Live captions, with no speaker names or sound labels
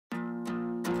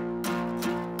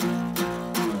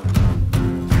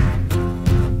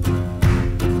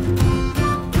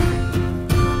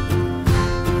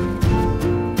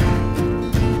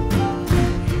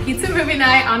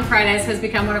on Fridays has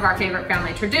become one of our favorite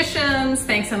family traditions,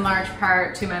 thanks in large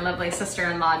part to my lovely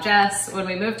sister-in-law, Jess. When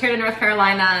we moved here to North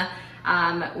Carolina,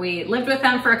 we lived with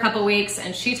them for a couple weeks,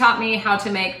 and she taught me how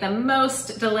to make the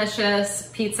most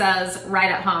delicious pizzas right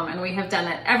at home, and we have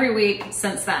done it every week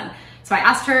since then. So I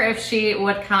asked her if she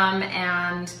would come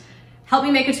and help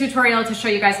me make a tutorial to show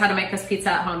you guys how to make this pizza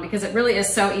at home, because it really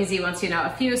is so easy once you know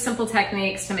a few simple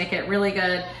techniques to make it really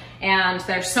good. And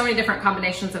there's so many different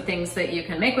combinations of things that you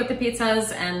can make with the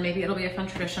pizzas, and maybe it'll be a fun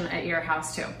tradition at your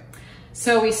house too.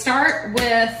 So we start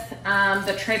with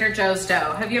the Trader Joe's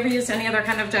dough. Have you ever used any other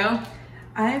kind of dough?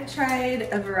 I've tried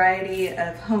a variety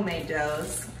of homemade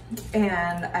doughs,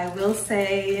 and I will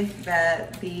say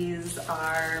that these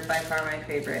are by far my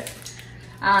favorite.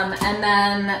 And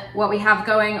then what we have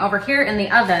going over here in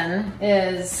the oven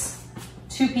is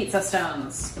 2 pizza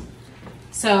stones.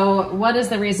 So what is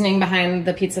the reasoning behind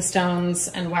the pizza stones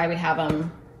and why we have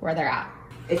them where they're at?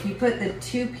 If you put the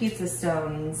 2 pizza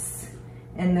stones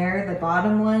in there, the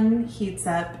bottom one heats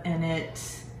up and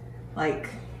it like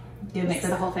makes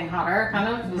the whole thing hotter,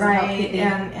 kind of? Right,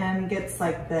 and gets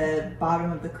like the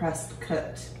bottom of the crust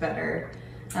cooked better.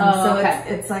 So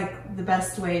it's like the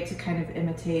best way to kind of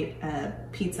imitate a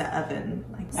pizza oven.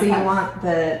 So you want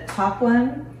the top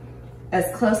one as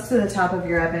close to the top of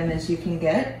your oven as you can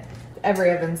get.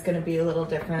 Every oven's going to be a little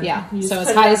different. Yeah, so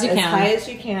as high as you can. As high as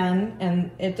you can,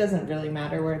 and it doesn't really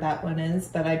matter where that one is,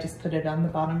 but I just put it on the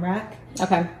bottom rack.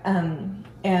 Okay.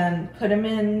 And put them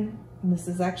in, this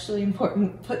is actually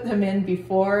important, put them in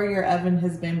before your oven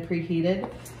has been preheated.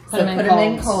 Put them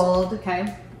in cold.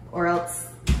 Okay. Or else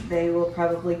they will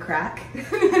probably crack.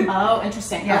 Oh,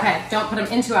 interesting. Yeah. Okay, don't put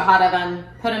them into a hot oven,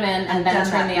 put them in, and then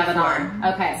turn the oven on.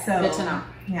 Okay, so, good to know.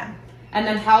 Yeah. And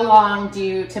then how long do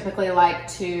you typically like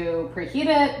to preheat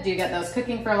it? Do you get those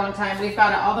cooking for a long time? We've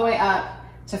got it all the way up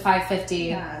to 550.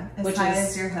 Yeah, as high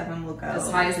as your oven will go.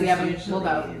 As high as the oven will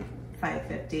go.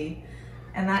 550.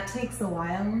 And that takes a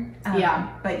while.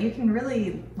 Yeah. But you can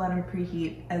really let them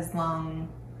preheat as long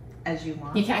as you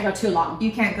want. You can't go too long.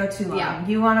 You can't go too long. Yeah.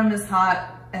 You want them as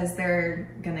hot as they're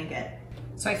gonna get.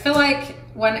 So I feel like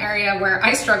one area where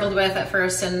I struggled with at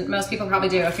first, and most people probably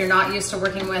do if you're not used to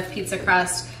working with pizza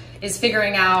crust, is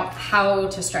figuring out how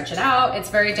to stretch it out. It's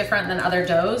very different than other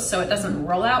doughs, so it doesn't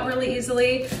roll out really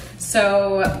easily.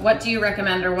 So what do you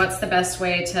recommend, or what's the best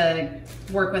way to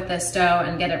work with this dough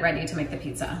and get it ready to make the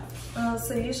pizza?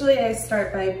 So usually I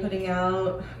start by putting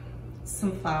out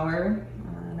some flour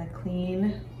on a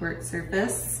clean work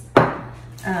surface.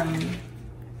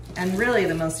 And really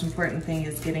the most important thing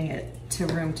is getting it to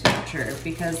room temperature,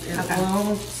 because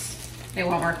it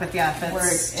won't work with you if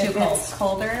it's too cold. It's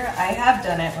colder. I have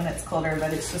done it when it's colder,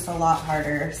 but it's just a lot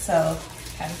harder. So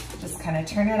just kind of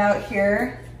turn it out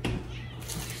here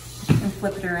and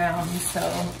flip it around. So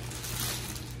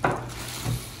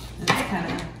it's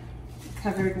kind of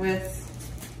covered with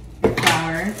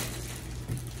flour.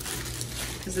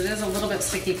 Because it is a little bit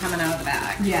sticky coming out of the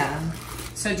bag. Yeah.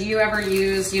 So do you ever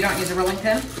you don't use a rolling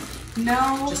pin?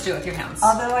 No. Just do it with your hands.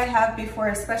 Although I have before,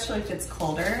 especially if it's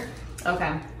colder.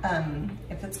 Okay.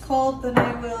 If it's cold, then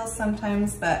I will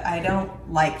sometimes, but I don't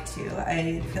like to.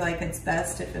 I feel like it's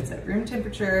best if it's at room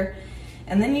temperature.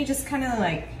 And then you just kind of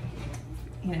like,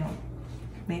 you know,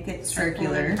 make it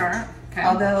circular. Okay.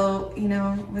 Although, you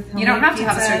know, with homemade you don't have pizza, to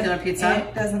have a circular pizza.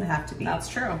 It doesn't have to be. That's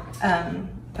true.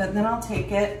 But then I'll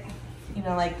take it, you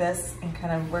know, like this and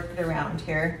kind of work it around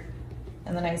here.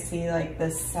 And then I see like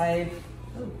this side.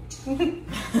 Is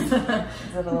it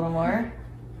a little more?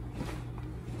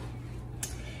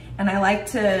 And I like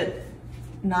to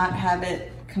not have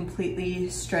it completely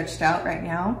stretched out right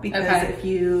now, because if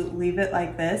you leave it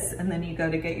like this and then you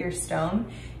go to get your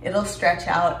stone, it'll stretch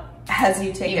out as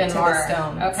you take it to the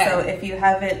stone. Okay. So if you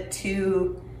have it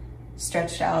too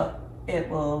stretched out,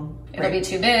 it'll be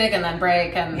too big and then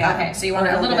break. And okay, so you want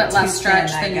it a little bit less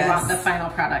stretched than you want the final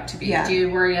product to be. Yeah. Do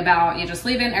you worry about, you just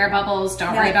leave in air bubbles,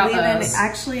 don't worry about those?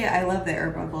 Actually, I love the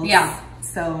air bubbles. Yeah.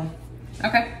 So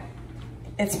okay,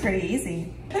 it's pretty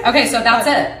easy. Okay, so that's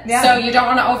it. Yeah. So you don't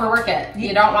want to overwork it.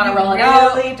 You don't want to roll it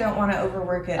out. You really don't want to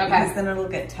overwork it, because then it'll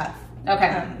get tough.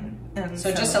 Okay.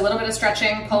 So just a little bit of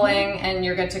stretching, pulling, and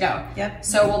you're good to go. Yep.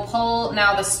 So we'll pull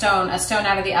now a stone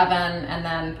out of the oven, and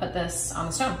then put this on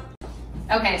the stone.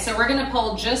 Okay, so we're gonna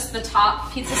pull just the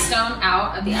top pizza stone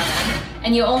out of the oven,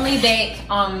 and you only bake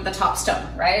on the top stone,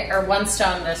 right? Or one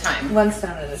stone at a time. One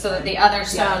stone at a time. So that the other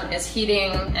stone is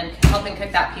heating and helping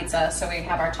cook that pizza. So we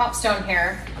have our top stone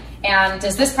here. And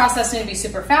does this process need to be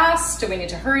super fast? Do we need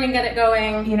to hurry and get it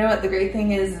going? You know what the great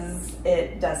thing is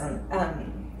it doesn't.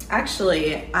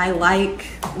 Actually, I like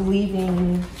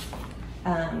leaving, so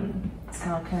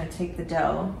I'll kind of take the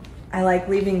dough I like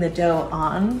leaving the dough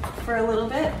on for a little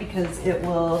bit because it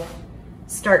will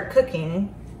start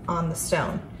cooking on the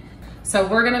stone. So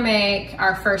we're gonna make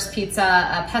our first pizza,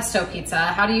 a pesto pizza.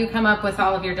 How do you come up with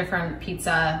all of your different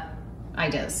pizza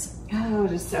ideas? Oh,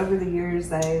 just over the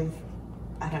years I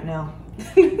don't know,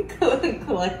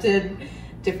 collected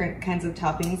different kinds of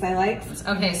toppings I like.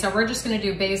 Okay, so we're just gonna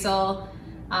do basil,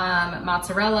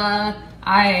 mozzarella.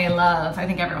 I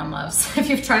think everyone loves. If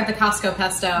you've tried the Costco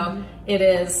pesto, it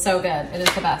is so good. It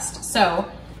is the best. So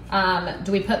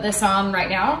do we put this on right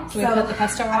now? Do we put the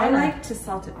pesto on? I like to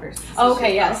salt it first.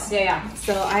 Okay, yes, yeah.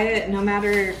 So no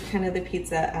matter kind of the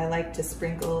pizza, I like to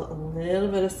sprinkle a little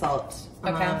bit of salt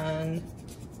on.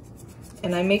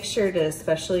 And I make sure to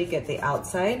especially get the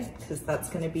outside because that's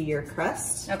gonna be your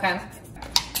crust. Okay.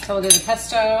 So we'll do the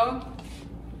pesto.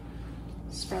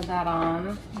 Spread that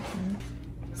on.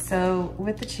 So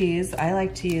with the cheese, I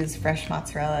like to use fresh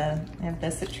mozzarella. I have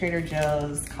this at Trader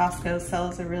Joe's. Costco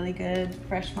sells a really good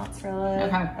fresh mozzarella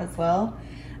as well.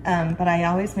 But I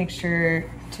always make sure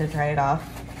to dry it off.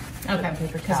 Okay,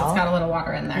 because it's got a little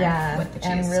water in there with the cheese.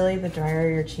 And really the drier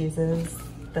your cheese is,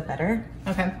 the better.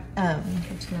 Okay,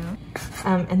 good to know.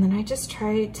 And then I just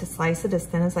try to slice it as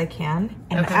thin as I can.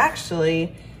 And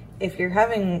actually, if you're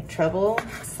having trouble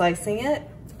slicing it,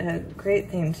 a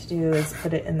great thing to do is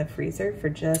put it in the freezer for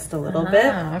just a little bit.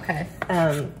 Okay.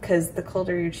 Because the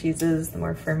colder your cheese is, the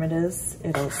more firm it is,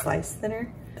 it'll slice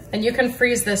thinner. And you can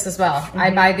freeze this as well.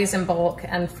 I buy these in bulk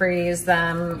and freeze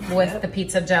them with the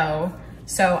pizza dough.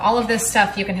 So all of this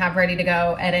stuff you can have ready to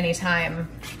go at any time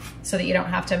so that you don't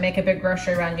have to make a big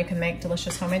grocery run. You can make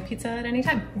delicious homemade pizza at any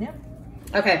time. Yep.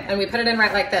 Okay, and we put it in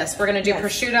right like this. We're gonna do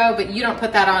prosciutto, but you don't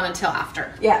put that on until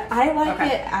after. Yeah, I like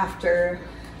it after.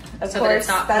 Of course,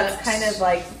 that's cooked. kind of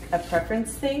like a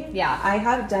preference thing. Yeah. I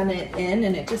have done it in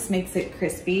and it just makes it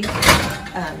crispy. If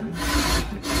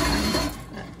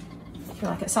you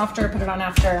like it softer, put it on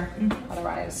after.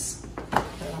 Otherwise, put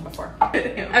it on before.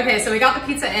 Okay, so we got the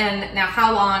pizza in. Now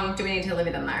how long do we need to leave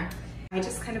it in there? I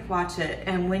just kind of watch it,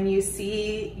 and when you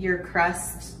see your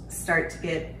crust start to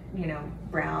get, you know,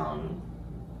 brown,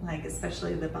 like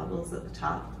especially the bubbles at the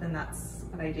top, then that's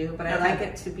what I do. But I like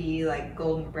it to be like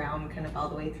golden brown kind of all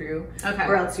the way through,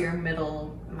 or else your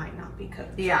middle might not be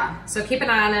cooked. Yeah, so keep an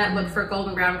eye on it. Look for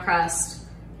golden brown crust,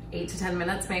 8 to 10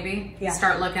 minutes maybe. Yeah.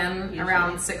 Start looking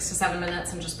around 6 to 7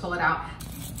 minutes and just pull it out.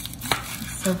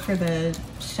 So for the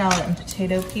shallot and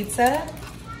potato pizza,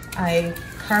 I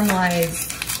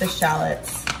caramelize the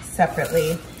shallots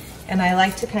separately. And I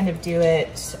like to kind of do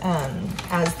it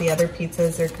as the other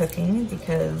pizzas are cooking,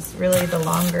 because really the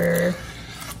longer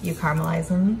you caramelize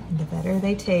them, the better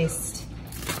they taste.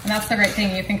 And that's the great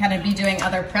thing. You can kind of be doing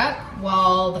other prep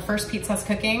while the first pizza's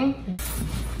cooking.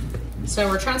 So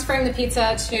we're transferring the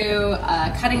pizza to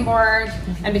a cutting board.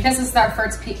 And because this is our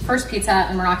first pizza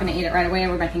and we're not gonna eat it right away,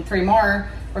 we're making 3 more,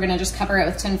 we're gonna just cover it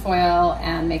with tin foil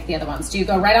and make the other ones. Do you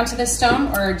go right onto this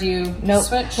stone or do you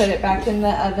switch? Put it back in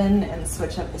the oven and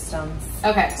switch up the stones.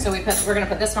 Okay, so we're gonna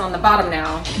put this one on the bottom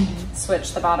now,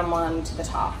 switch the bottom one to the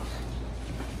top.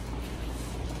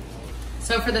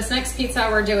 So for this next pizza,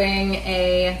 we're doing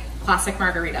a classic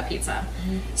margarita pizza.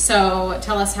 So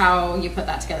tell us how you put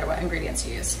that together, what ingredients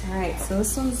you use. All right, so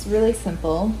this one's really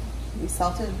simple. We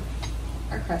salted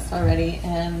our crust already,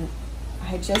 and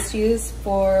I just use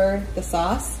for the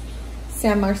sauce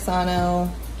San Marzano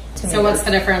tomatoes. So what's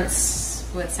the difference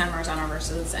with San Marzano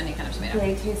versus any kind of tomato?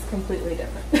 They taste completely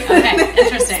different. Okay,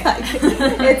 interesting.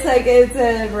 It's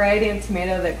a variety of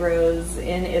tomato that grows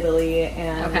in Italy,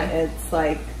 and it's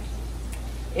like,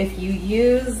 if you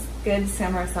use good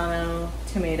San Marzano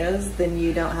tomatoes, then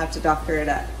you don't have to doctor it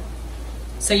up.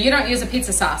 So you don't use a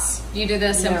pizza sauce. You do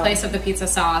this in place of the pizza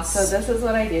sauce. So this is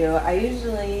what I do. I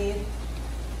usually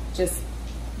just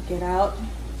get out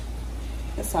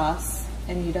the sauce,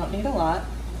 and you don't need a lot.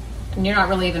 And you're not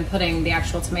really even putting the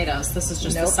actual tomatoes. This is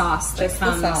just the sauce that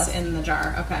comes in the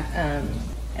jar. Okay.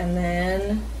 And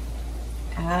then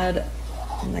add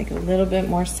like a little bit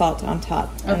more salt on top.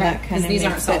 Okay, because these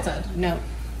aren't salted. No.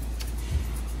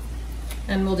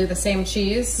 And we'll do the same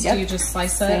cheese. Yep. So you just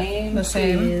slice it the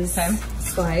same.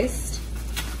 Sliced.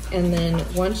 And then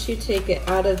once you take it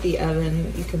out of the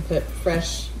oven, you can put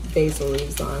fresh basil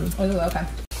leaves on. Oh, okay.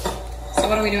 So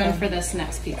what are we doing for this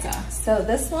next pizza? So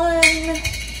this one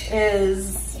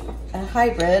is a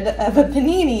hybrid of a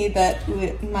panini that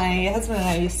my husband and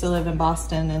I used to live in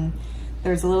Boston, and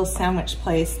there's a little sandwich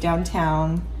place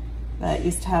downtown that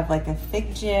used to have like a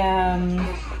fig jam,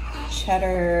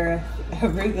 cheddar,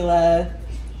 arugula,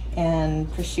 and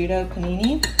prosciutto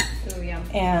panini. Oh, yeah.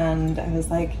 And I was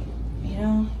like, you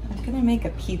know, I'm gonna make a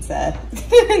pizza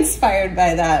inspired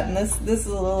by that. And this is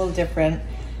a little different.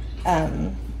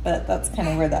 but that's kind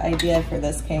of where the idea for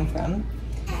this came from.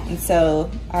 And so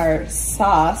our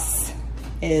sauce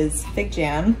is fig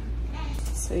jam.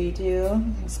 So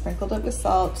you sprinkled it with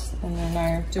salt, and then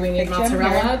our Do we need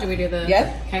mozzarella? Do we do the...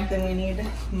 Yep. Okay. Then we need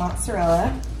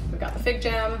mozzarella. We've got the fig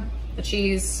jam, the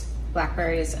cheese,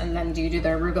 blackberries, and then do you do the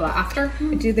arugula after?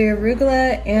 We do the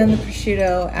arugula and the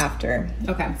prosciutto after.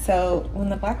 Okay. So when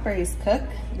the blackberries cook,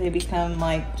 they become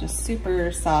like just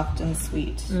super soft and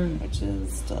sweet, which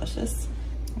is delicious.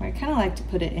 I kind of like to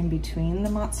put it in between the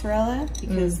mozzarella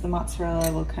because the mozzarella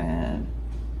will kind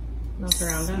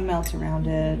of melt around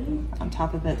it, on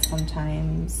top of it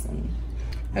sometimes. And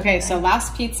okay, so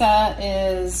last pizza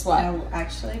is what? No,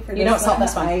 actually, for you don't salt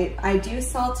this one. I do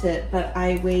salt it, but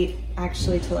I wait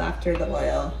actually till after the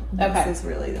oil. Okay. This is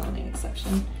really the only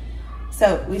exception.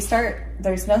 So we start,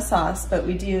 there's no sauce, but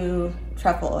we do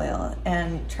truffle oil,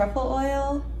 and truffle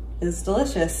oil is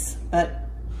delicious, but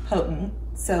potent.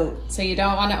 So you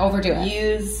don't want to overdo it.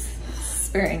 Use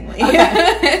sparingly.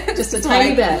 Okay. Just a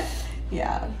tiny bit.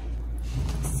 Yeah.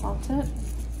 Salt it.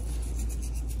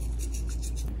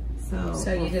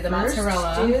 So you do the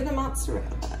mozzarella. Do the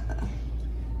mozzarella.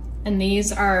 And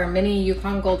these are mini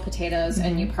Yukon Gold potatoes,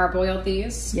 and you parboiled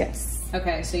these? Yes.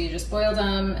 Okay, so you just boiled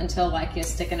them until like you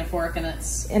stick in a fork and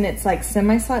it's... And it's like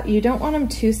semi-soft. You don't want them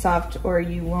too soft or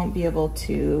you won't be able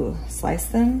to slice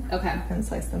them. Okay. And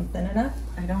slice them thin enough.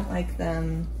 I don't like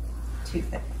them too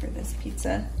thick for this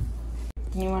pizza.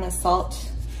 You want to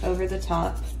salt over the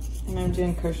top. And I'm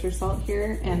doing kosher salt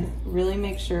here, and really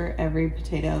make sure every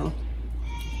potato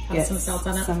gets some salt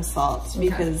on it? Some salt, okay.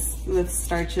 Because with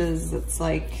starches, it's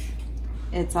like,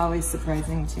 it's always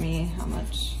surprising to me how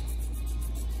much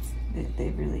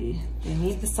they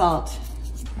need the salt.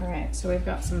 All right, so we've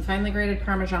got some finely grated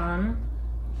Parmesan,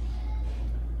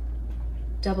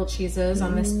 double cheeses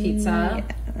on this pizza.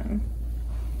 Yeah.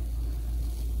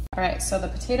 All right, so the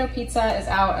potato pizza is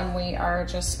out, and we are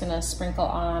just gonna sprinkle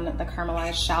on the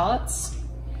caramelized shallots.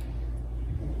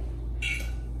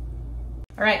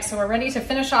 All right, so we're ready to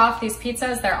finish off these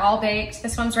pizzas. They're all baked.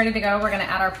 This one's ready to go. We're gonna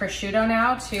add our prosciutto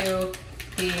now to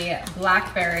the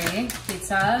blackberry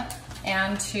pizza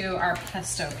and to our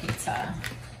pesto pizza.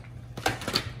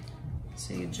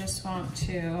 So you just want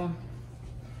to,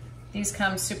 these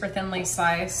come super thinly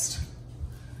sliced.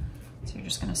 So you're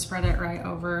just gonna spread it right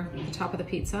over the top of the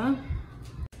pizza.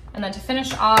 And then to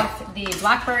finish off the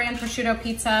blackberry and prosciutto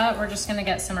pizza, we're just gonna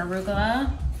get some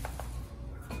arugula.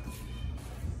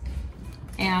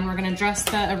 And we're gonna dress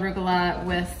the arugula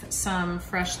with some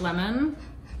fresh lemon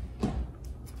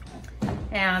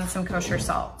and some kosher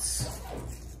salts.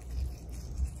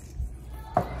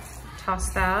 Toss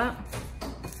that.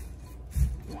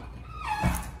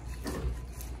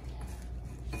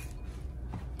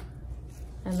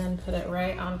 And then put it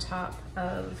right on top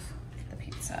of the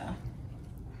pizza.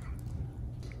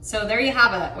 So there you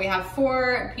have it. We have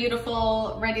 4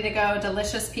 beautiful, ready to go,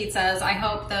 delicious pizzas. I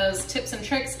hope those tips and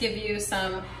tricks give you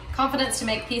some confidence to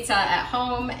make pizza at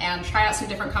home and try out some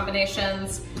different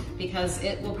combinations, because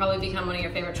it will probably become one of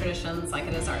your favorite traditions like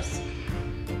it is ours.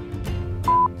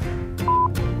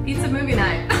 Pizza movie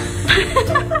night.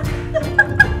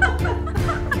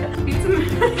 Pizza movie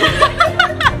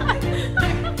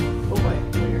Oh boy,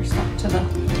 we're stuck to the...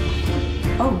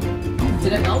 Oh,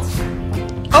 did it melt?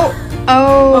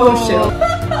 Oh shoot.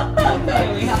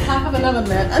 Okay, we have half of an oven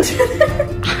mitt under there.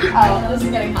 Oh, this is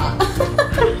getting hot.